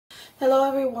Hello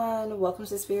everyone, welcome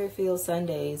to Spirit Field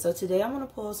Sunday. So today I'm going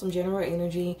to pull some general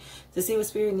energy to see what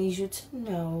Spirit needs you to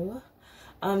know.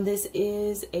 This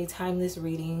is a timeless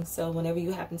reading, so whenever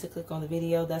you happen to click on the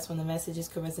video, that's when the messages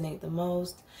can resonate the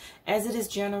most. As it is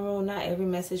general, not every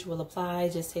message will apply.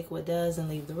 Just take what does and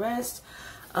leave the rest.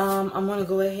 I'm going to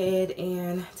go ahead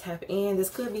and tap in. This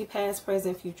could be past,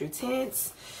 present, future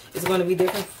tense. It's going to be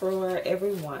different for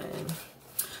everyone.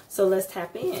 So let's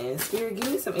tap in. Spirit,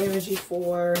 give me some energy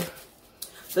for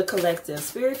the collective.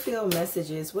 Spirit field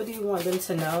messages. What do you want them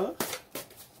to know?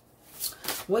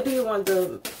 What do you want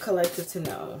the collective to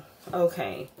know?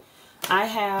 Okay. I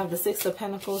have the Six of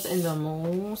Pentacles and the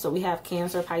Moon. So we have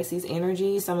Cancer, Pisces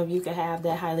energy. Some of you could have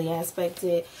that highly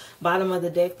aspected. Bottom of the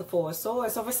deck, the Four of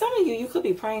Swords. So for some of you, you could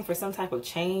be praying for some type of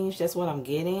change. That's what I'm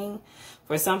getting.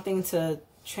 For something to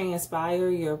transpire.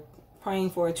 You're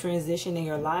praying for a transition in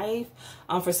your life.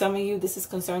 For some of you, this is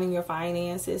concerning your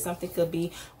finances. Something could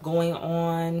be going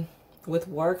on with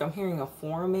work. I'm hearing a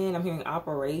foreman. I'm hearing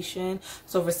operation.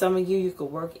 So for some of you, you could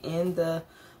work in the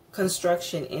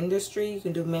construction industry. You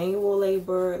can do manual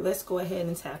labor. Let's go ahead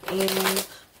and tap in.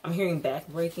 I'm hearing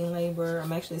back-breaking labor.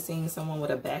 I'm actually seeing someone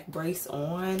with a back brace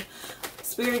on.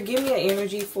 Spirit, give me an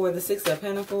energy for the Six of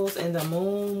Pentacles and the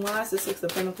Moon. Why is the Six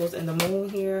of Pentacles and the Moon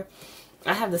here?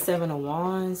 I have the Seven of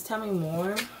Wands. Tell me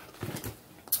more.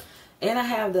 And I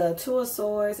have the Two of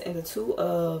Swords and the Two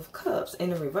of Cups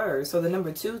in the reverse. So the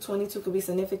number 2, 22 could be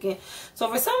significant.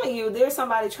 So for some of you, there's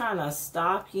somebody trying to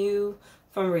stop you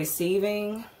from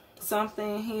receiving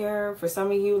something here. For some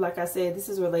of you, like I said, this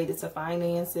is related to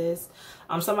finances.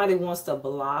 Somebody wants to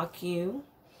block you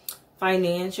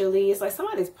financially. It's like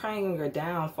somebody's praying on your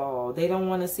downfall. They don't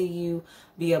want to see you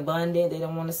be abundant. They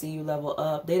don't want to see you level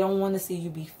up. They don't want to see you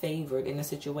be favored in a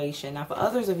situation. Now, for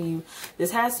others of you,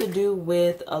 this has to do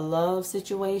with a love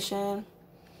situation.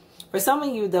 For some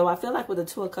of you, though, I feel like with the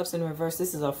Two of Cups in reverse,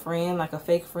 this is a friend, like a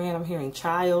fake friend. I'm hearing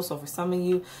child. So for some of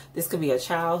you, this could be a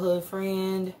childhood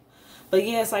friend. But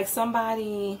yeah, it's like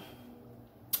somebody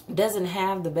doesn't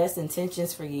have the best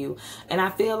intentions for you. And I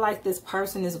feel like this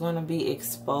person is going to be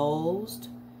exposed.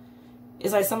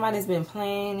 It's like somebody's been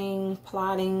planning,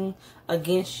 plotting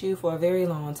against you for a very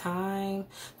long time.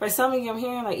 For some of you, I'm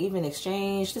hearing like even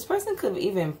exchange. This person could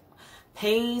even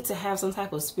pay to have some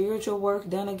type of spiritual work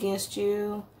done against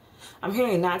you. I'm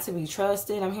hearing not to be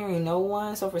trusted. I'm hearing no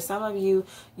one. So for some of you,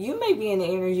 you may be in the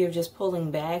energy of just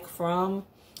pulling back from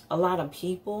a lot of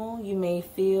people. You may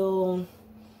feel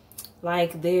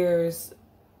like there's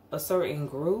a certain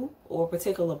group or a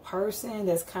particular person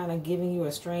that's kind of giving you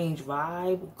a strange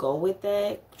vibe. Go with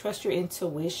that. Trust your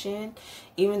intuition.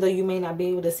 Even though you may not be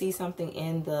able to see something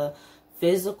in the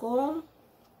physical,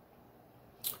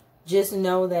 just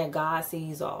know that God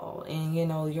sees all. And, you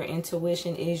know, your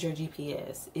intuition is your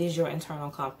GPS, is your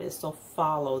internal compass. So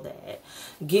follow that.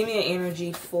 Give me an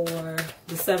energy for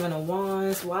the Seven of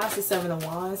Wands. Why is the Seven of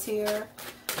Wands here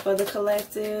for the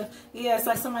collective? Yeah, it's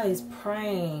like somebody's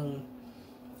praying.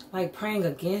 Like praying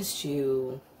against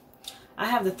you. I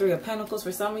have the Three of Pentacles.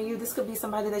 For some of you, this could be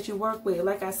somebody that you work with.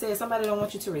 Like I said, somebody don't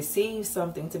want you to receive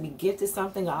something, to be gifted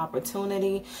something, an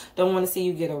opportunity. Don't want to see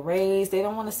you get a raise. They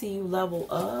don't want to see you level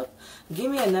up.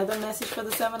 Give me another message for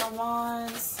the Seven of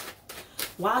Wands.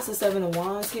 Why is the Seven of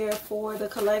Wands here for the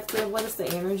collective? What is the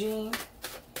energy?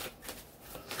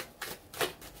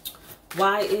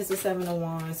 Why is the Seven of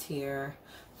Wands here?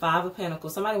 Five of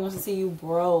Pentacles. Somebody wants to see you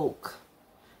broke.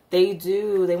 They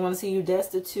do. They want to see you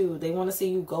destitute. They want to see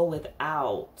you go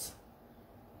without.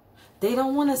 They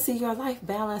don't want to see your life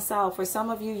balance out. For some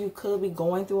of you, you could be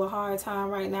going through a hard time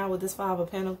right now with this Five of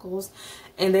Pentacles.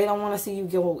 And they don't want to see you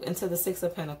go into the Six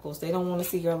of Pentacles. They don't want to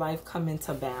see your life come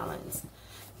into balance.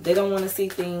 They don't want to see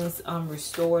things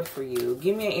restored for you.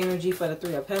 Give me an energy for the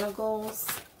Three of Pentacles.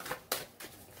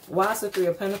 Why is the Three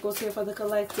of Pentacles here for the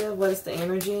collective? What is the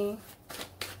energy?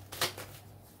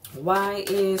 Why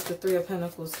is the Three of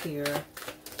Pentacles here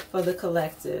for the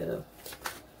collective?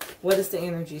 What is the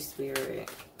energy, Spirit?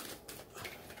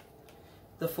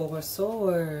 The Four of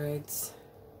Swords.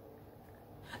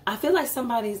 I feel like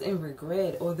somebody's in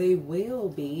regret, or they will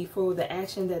be, for the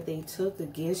action that they took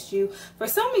against you. For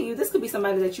some of you, this could be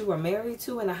somebody that you were married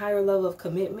to and a higher level of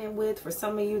commitment with. For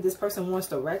some of you, this person wants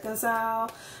to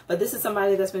reconcile, but this is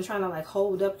somebody that's been trying to like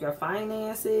hold up your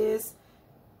finances,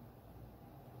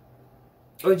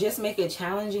 or just make it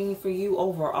challenging for you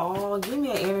overall. Give me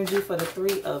an energy for the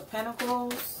Three of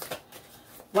Pentacles.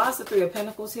 Why is the Three of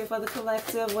Pentacles here for the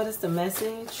collective? What is the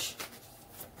message?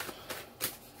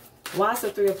 Why is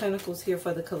the Three of Pentacles here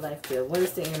for the collective? What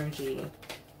is the energy?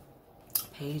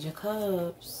 Page of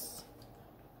Cups.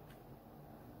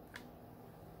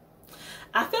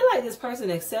 I feel like this person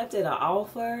accepted an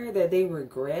offer that they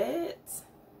regret.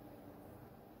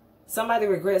 Somebody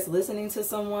regrets listening to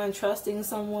someone, trusting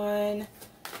someone,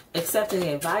 accepting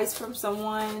advice from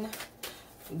someone.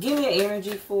 Give me an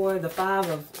energy for the 5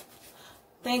 of...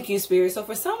 Thank you, Spirit. So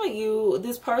for some of you,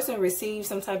 this person received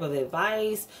some type of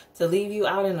advice to leave you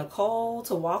out in the cold,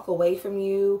 to walk away from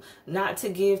you, not to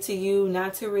give to you,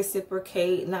 not to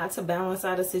reciprocate, not to balance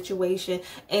out a situation,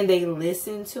 and they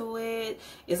listened to it.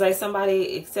 It's like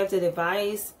somebody accepted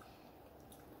advice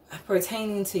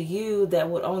pertaining to you that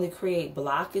would only create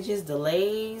blockages,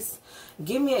 delays.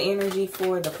 Give me an energy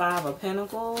for the 5 of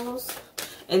Pentacles.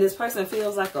 And this person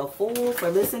feels like a fool for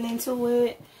listening to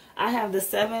it. I have the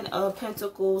 7 of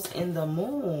Pentacles in the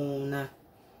Moon.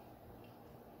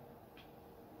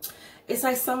 It's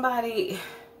like somebody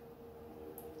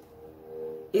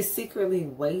is secretly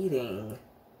waiting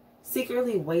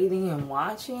and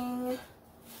watching.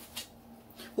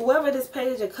 Whoever this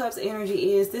Page of Cups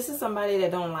energy is, this is somebody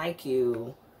that don't like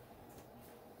you,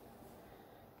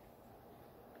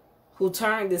 who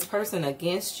turned this person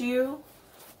against you.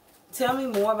 Tell me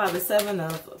more about the 7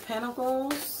 of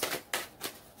Pentacles.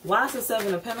 Why is the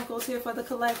 7 of Pentacles here for the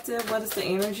collective? What is the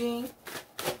energy?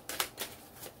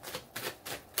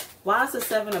 Why is the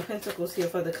 7 of Pentacles here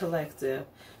for the collective?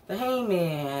 The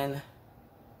Hangman.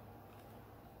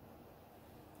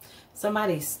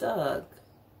 Somebody's stuck.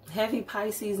 Heavy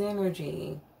Pisces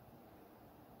energy.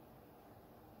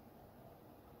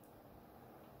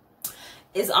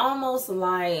 It's almost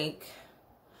like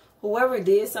whoever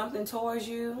did something towards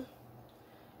you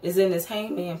is in this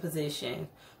Hangman position.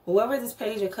 Whoever this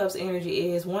Page of Cups energy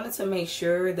is wanted to make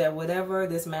sure that whatever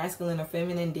this masculine or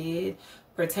feminine did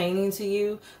pertaining to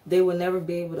you, they will never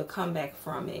be able to come back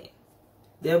from it.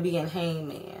 They'll be in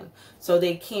Hangman. So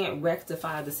they can't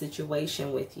rectify the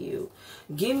situation with you.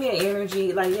 Give me an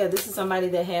energy. Like, yeah, this is somebody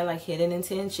that had like hidden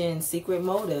intentions, secret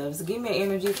motives. Give me an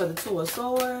energy for the 2 of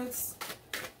Swords.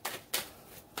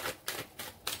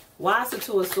 Why is the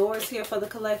 2 of Swords here for the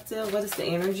collective? What is the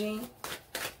energy?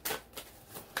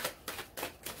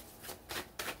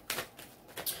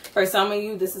 For some of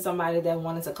you, this is somebody that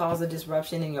wanted to cause a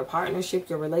disruption in your partnership,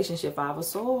 your relationship. 5 of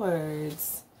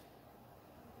Swords.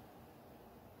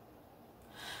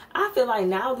 I feel like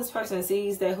now this person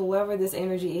sees that whoever this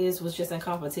energy is was just in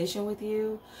competition with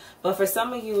you. But for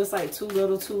some of you, it's like too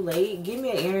little, too late. Give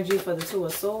me an energy for the 2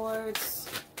 of Swords.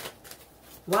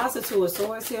 Why is the 2 of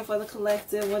Swords here for the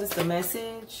collective? What is the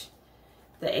message?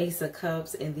 The Ace of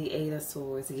Cups and the 8 of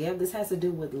Swords. Yep, this has to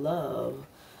do with love.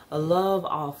 A love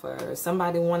offer.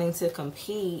 Somebody wanting to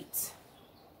compete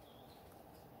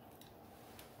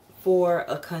for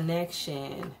a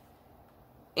connection.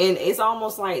 And it's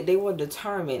almost like they were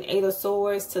determined. 8 of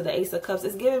Swords to the Ace of Cups.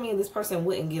 It's giving me this person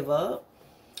wouldn't give up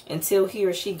until he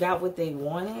or she got what they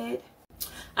wanted.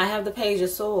 I have the Page of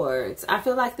Swords. I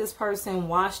feel like this person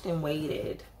watched and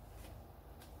waited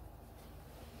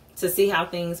to see how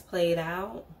things played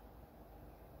out.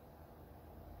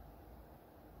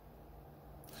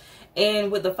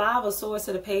 And with the 5 of Swords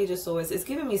to the Page of Swords, it's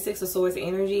giving me 6 of Swords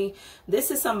energy.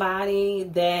 This is somebody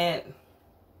that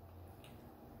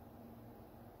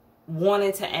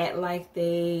wanted to act like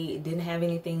they didn't have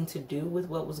anything to do with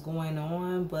what was going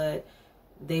on, but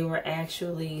they were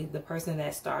actually the person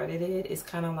that started it. It's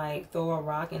kind of like throw a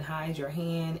rock and hide your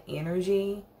hand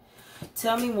energy.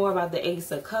 Tell me more about the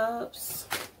Ace of Cups.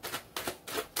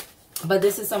 But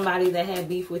this is somebody that had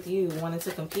beef with you, wanted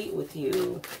to compete with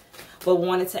you, but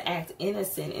wanted to act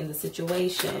innocent in the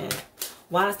situation.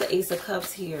 Why is the Ace of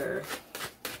Cups here?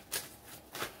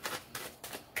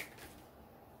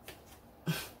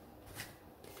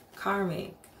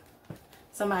 Karmic.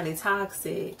 Somebody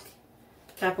toxic.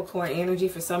 Capricorn energy.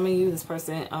 For some of you, this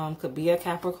person could be a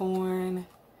Capricorn.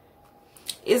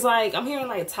 It's like, I'm hearing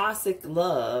like toxic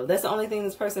love. That's the only thing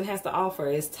this person has to offer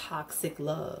is toxic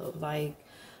love. Like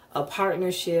a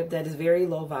partnership that is very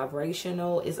low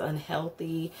vibrational, is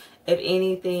unhealthy. If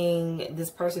anything, this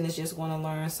person is just going to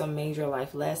learn some major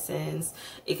life lessons.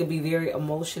 It could be very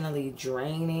emotionally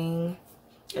draining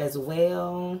as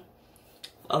well.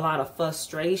 A lot of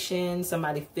frustration.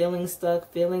 Somebody feeling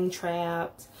stuck, feeling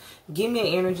trapped. Give me an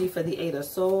energy for the 8 of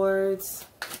Swords.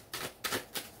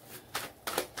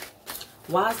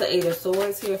 Why is the 8 of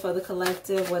Swords here for the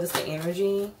collective? What is the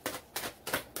energy?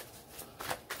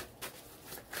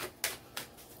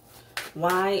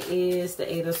 Why is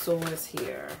the 8 of Swords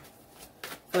here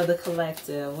for the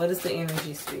collective? What is the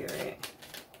energy, Spirit?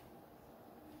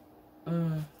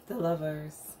 The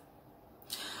Lovers.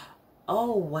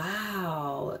 Oh,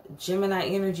 wow. Gemini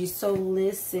energy. So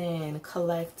listen,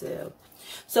 collective.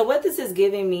 So what this is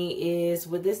giving me is,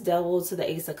 with this Devil to the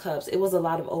Ace of Cups, it was a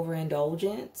lot of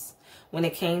overindulgence when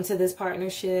it came to this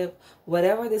partnership.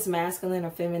 Whatever this masculine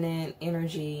or feminine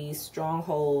energy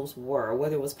strongholds were,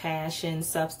 whether it was passion,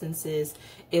 substances,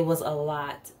 it was a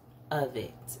lot of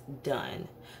it done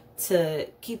to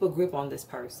keep a grip on this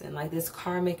person. Like, this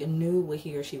karmic knew what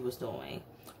he or she was doing,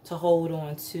 to hold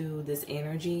on to this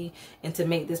energy and to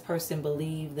make this person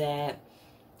believe that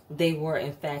they were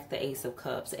in fact the Ace of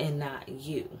Cups and not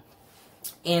you.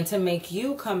 And to make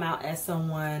you come out as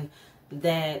someone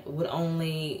that would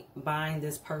only bind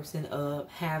this person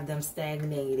up, have them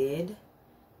stagnated,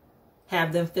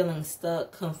 have them feeling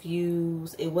stuck,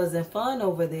 confused. It wasn't fun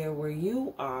over there where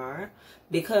you are,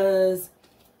 because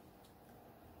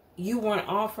you weren't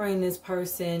offering this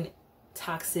person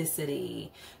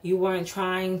toxicity. You weren't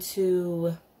trying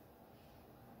to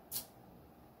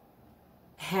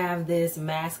have this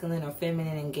masculine or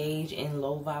feminine engage in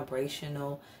low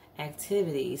vibrational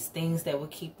activities, things that would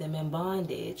keep them in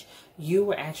bondage. You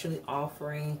were actually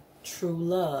offering true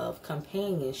love,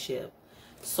 companionship,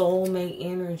 soulmate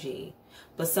energy.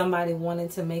 But somebody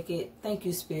wanted to make it, thank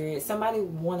you, Spirit, somebody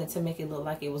wanted to make it look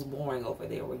like it was boring over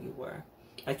there where you were.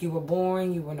 Like you were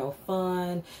boring, you were no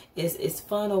fun. It's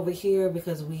fun over here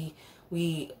because we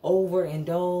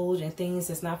overindulge in things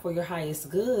that's not for your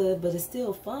highest good, but it's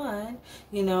still fun.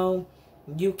 You know,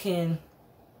 you can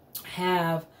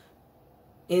have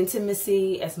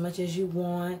intimacy as much as you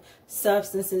want,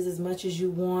 substances as much as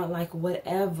you want, like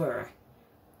whatever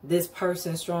this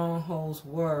person's strongholds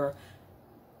were,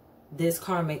 this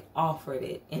karmic offered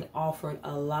it, and offered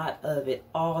a lot of it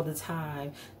all the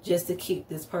time, just to keep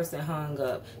this person hung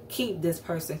up, keep this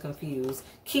person confused,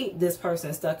 keep this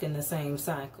person stuck in the same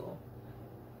cycle.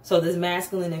 So this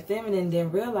masculine and feminine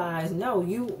didn't realize, no,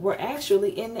 you were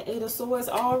actually in the Eight of Swords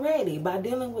already by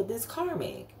dealing with this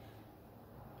karmic.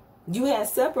 You had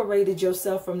separated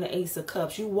yourself from the Ace of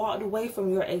Cups. You walked away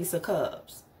from your Ace of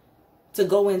Cups to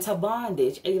go into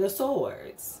bondage, Eight of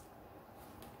Swords.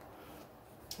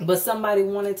 But somebody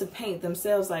wanted to paint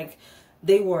themselves like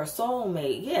they were a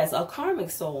soulmate. Yes, a karmic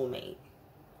soulmate.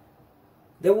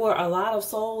 There were a lot of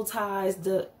soul ties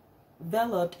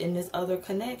developed in this other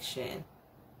connection,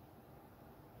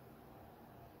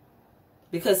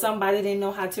 because somebody didn't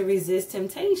know how to resist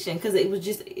temptation, because it was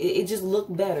just, it just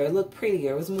looked better. It looked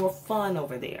prettier. It was more fun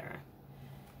over there.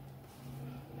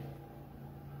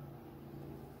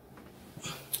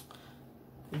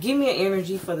 Give me an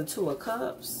energy for the Two of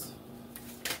Cups.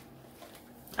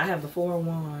 I have the Four of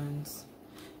Wands.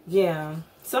 Yeah,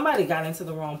 somebody got into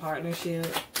the wrong partnership.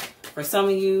 For some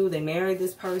of you, they married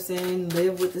this person,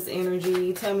 live with this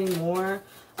energy. Tell me more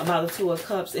about the Two of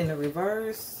Cups in the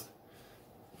reverse.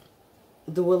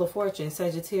 The Wheel of Fortune,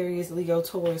 Sagittarius, Leo,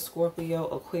 Taurus, Scorpio,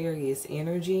 Aquarius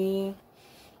energy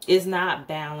is not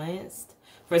balanced.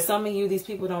 For some of you, these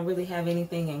people don't really have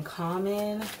anything in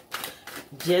common.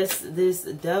 Just this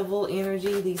devil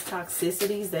energy, these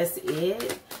toxicities, that's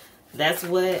it. That's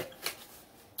what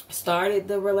started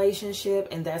the relationship,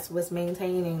 and that's what's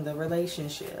maintaining the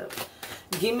relationship.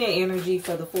 Give me an energy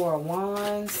for the Four of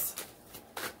Wands.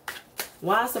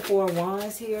 Why is the Four of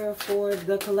Wands here for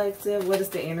the collective? What is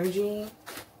the energy?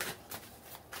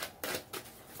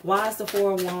 Why is the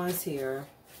Four of Wands here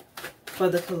for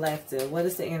the collective? What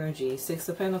is the energy? Six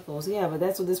of Pentacles. Yeah, but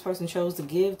that's what this person chose to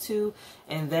give to,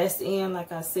 invest in.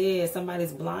 Like I said,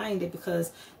 somebody's blinded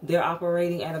because they're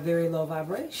operating at a very low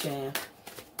vibration.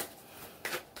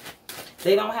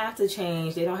 They don't have to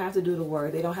change. They don't have to do the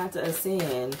work. They don't have to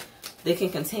ascend. They can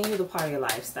continue the party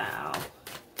lifestyle.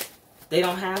 They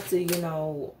don't have to, you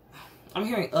know, I'm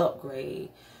hearing upgrade.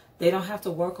 They don't have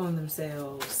to work on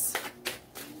themselves.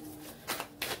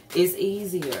 It's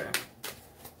easier.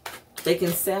 They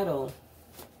can settle.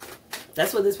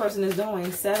 That's what this person is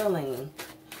doing, settling.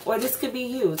 Or this could be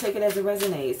you. Take it as it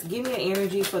resonates. Give me an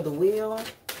energy for the Wheel.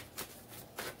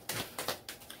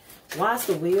 Why is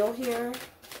the Wheel here?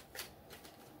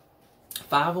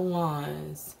 Five of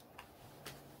Wands.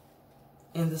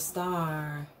 And the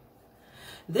Star.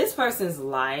 This person's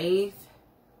life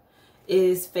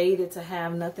is fated to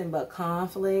have nothing but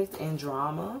conflict and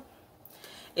drama.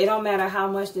 It don't matter how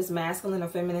much this masculine or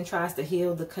feminine tries to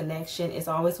heal the connection. It's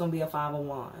always going to be a Five of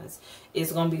Wands.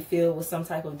 It's going to be filled with some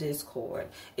type of discord.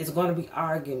 It's going to be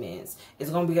arguments. It's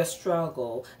going to be a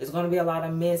struggle. It's going to be a lot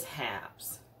of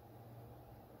mishaps.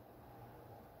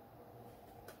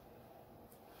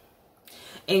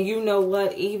 And you know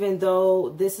what? Even though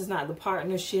this is not the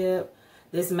partnership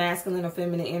this masculine or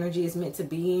feminine energy is meant to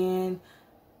be in,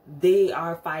 they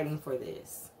are fighting for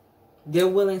this. They're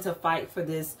willing to fight for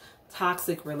this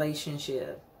toxic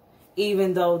relationship,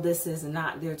 even though this is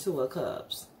not their Two of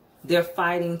Cups. They're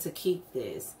fighting to keep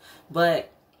this.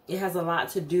 But it has a lot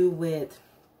to do with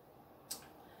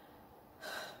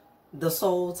the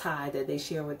soul tie that they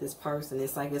share with this person.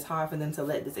 It's like it's hard for them to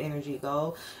let this energy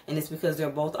go. And it's because they're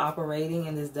both operating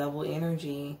in this double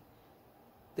energy.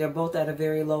 They're both at a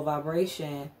very low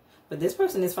vibration. But this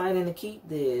person is fighting to keep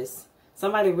this.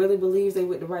 Somebody really believes they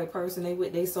with the right person. They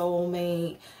with their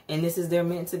soulmate. And this is their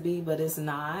meant to be, but it's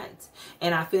not.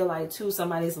 And I feel like, too,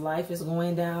 somebody's life is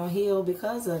going downhill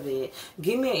because of it.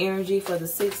 Give me an energy for the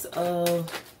Six of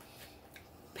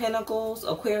Pentacles.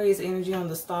 Aquarius energy on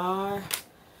the star.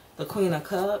 The Queen of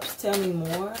Cups. Tell me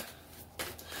more.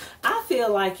 I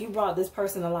feel like you brought this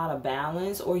person a lot of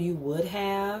balance, or you would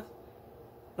have.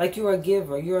 Like you're a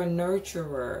giver. You're a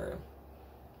nurturer.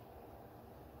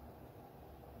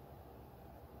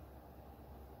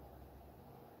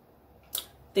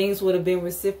 Things would have been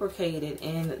reciprocated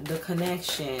in the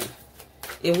connection.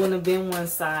 It wouldn't have been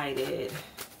one-sided.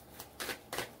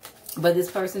 But this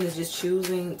person is just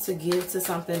choosing to give to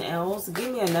something else.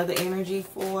 Give me another energy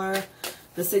for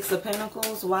the Six of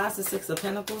Pentacles. Why is the Six of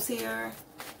Pentacles here?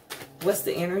 What's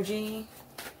the energy?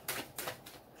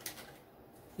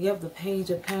 Yep, the Page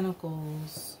of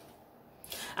Pentacles.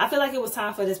 I feel like it was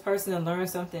time for this person to learn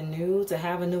something new, to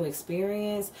have a new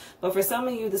experience. But for some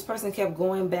of you, this person kept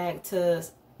going back to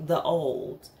the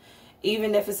old.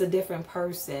 Even if it's a different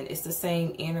person, it's the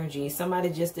same energy.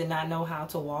 Somebody just did not know how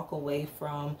to walk away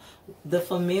from the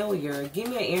familiar. Give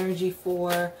me an energy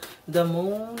for the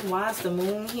Moon. Why is the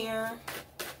Moon here?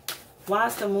 Why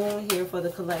is the Moon here for the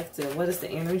collective? What is the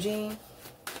energy?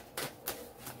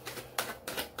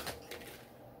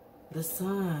 The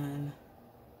Sun.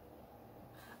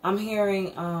 I'm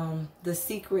hearing the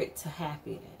secret to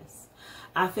happiness.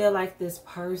 I feel like this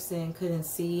person couldn't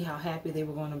see how happy they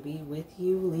were going to be with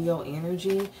you. Leo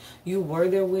energy. You were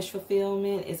their wish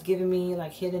fulfillment. It's giving me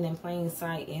like hidden in plain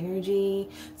sight energy.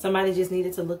 Somebody just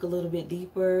needed to look a little bit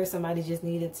deeper. Somebody just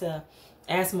needed to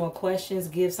ask more questions,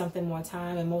 give something more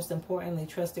time, and most importantly,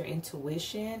 trust their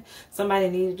intuition. Somebody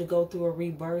needed to go through a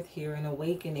rebirth here, an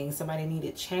awakening. Somebody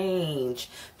needed change.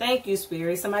 Thank you,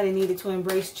 Spirit. Somebody needed to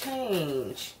embrace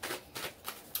change.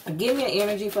 Give me an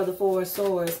energy for the Four of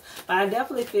Swords. But I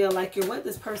definitely feel like you're what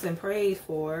this person prayed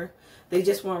for. They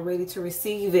just weren't ready to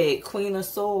receive it. Queen of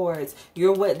Swords.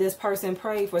 You're what this person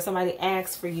prayed for. Somebody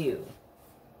asked for you.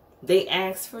 They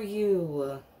asked for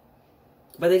you.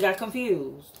 But they got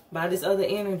confused by this other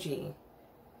energy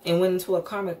and went into a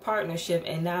karmic partnership.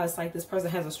 And now it's like this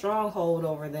person has a stronghold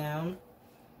over them.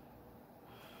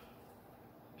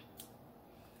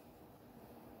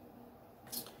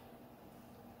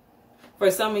 For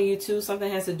some of you too,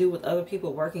 something has to do with other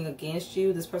people working against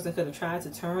you. This person could have tried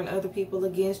to turn other people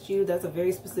against you. That's a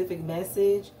very specific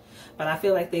message. But I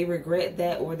feel like they regret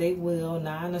that, or they will.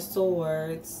 Nine of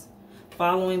Swords.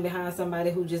 Following behind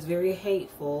somebody who just very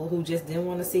hateful, who just didn't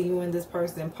want to see you and this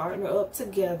person partner up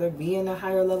together, be in a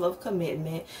higher level of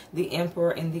commitment. The Emperor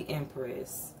and the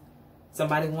Empress.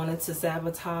 Somebody wanted to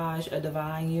sabotage a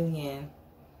divine union.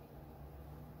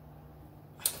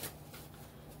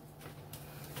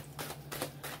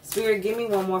 Spirit, give me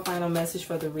one more final message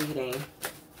for the reading.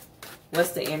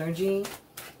 What's the energy?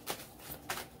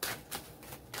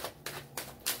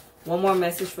 One more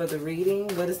message for the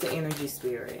reading. What is the energy,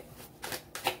 Spirit?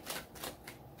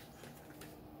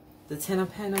 The Ten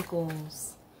of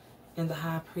Pentacles and the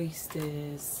High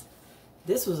Priestess.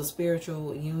 This was a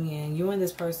spiritual union. You and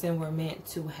this person were meant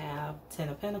to have Ten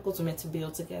of Pentacles, were meant to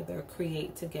build together,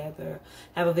 create together,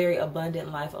 have a very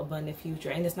abundant life, abundant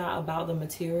future. And it's not about the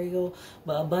material,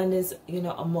 but abundance, you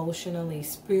know, emotionally,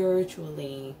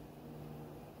 spiritually.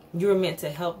 You were meant to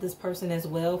help this person as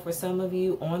well, for some of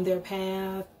you, on their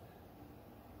path.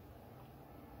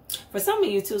 For some of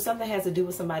you too, something has to do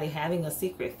with somebody having a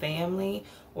secret family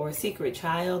or a secret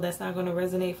child. That's not going to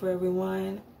resonate for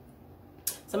everyone.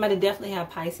 Somebody definitely have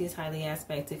Pisces highly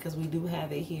aspected, because we do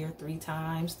have it here 3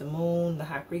 times. The Moon, the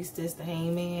High Priestess, the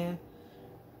Hangman.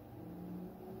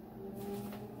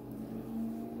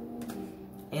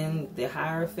 And the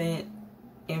Hierophant,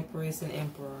 Empress, and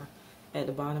Emperor at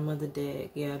the bottom of the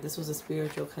deck. Yeah, this was a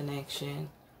spiritual connection.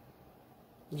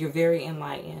 You're very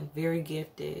enlightened, very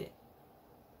gifted.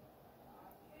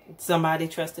 Somebody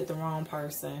trusted the wrong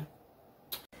person.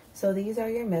 So these are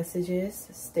your messages.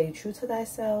 Stay true to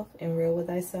thyself and real with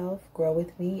thyself. Grow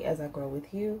with me as I grow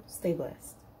with you. Stay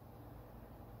blessed.